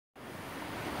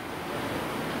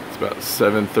about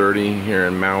 7:30 here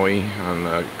in Maui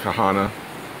on Kahana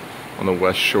on the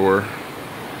west shore.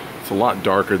 It's a lot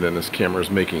darker than this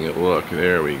camera's making it look.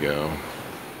 There we go.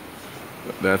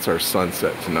 That's our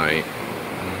sunset tonight.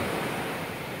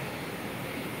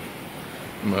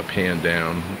 I'm up, hand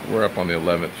down. We're up on the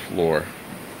 11th floor.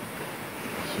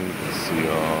 So you can see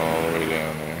all the way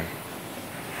down there.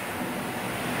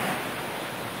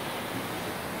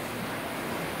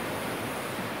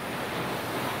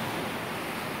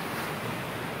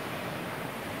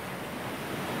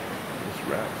 This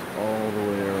wraps all the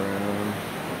way around.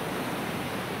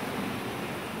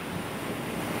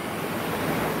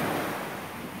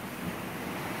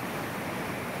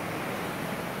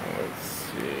 Let's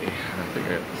see. I think I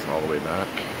got this all the way back.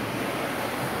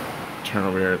 Turn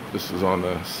over here. This is on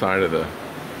the side of the,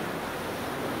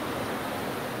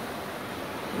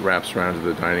 wraps around to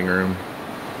the dining room.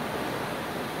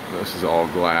 This is all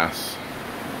glass.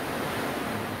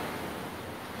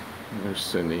 There's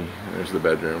Cindy. There's the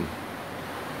bedroom.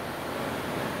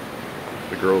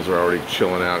 The girls are already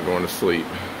chilling out, going to sleep.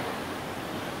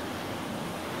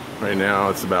 Right now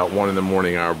it's about 1 in the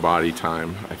morning, our body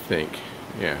time, I think.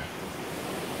 Yeah.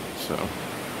 So,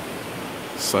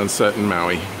 sunset in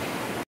Maui.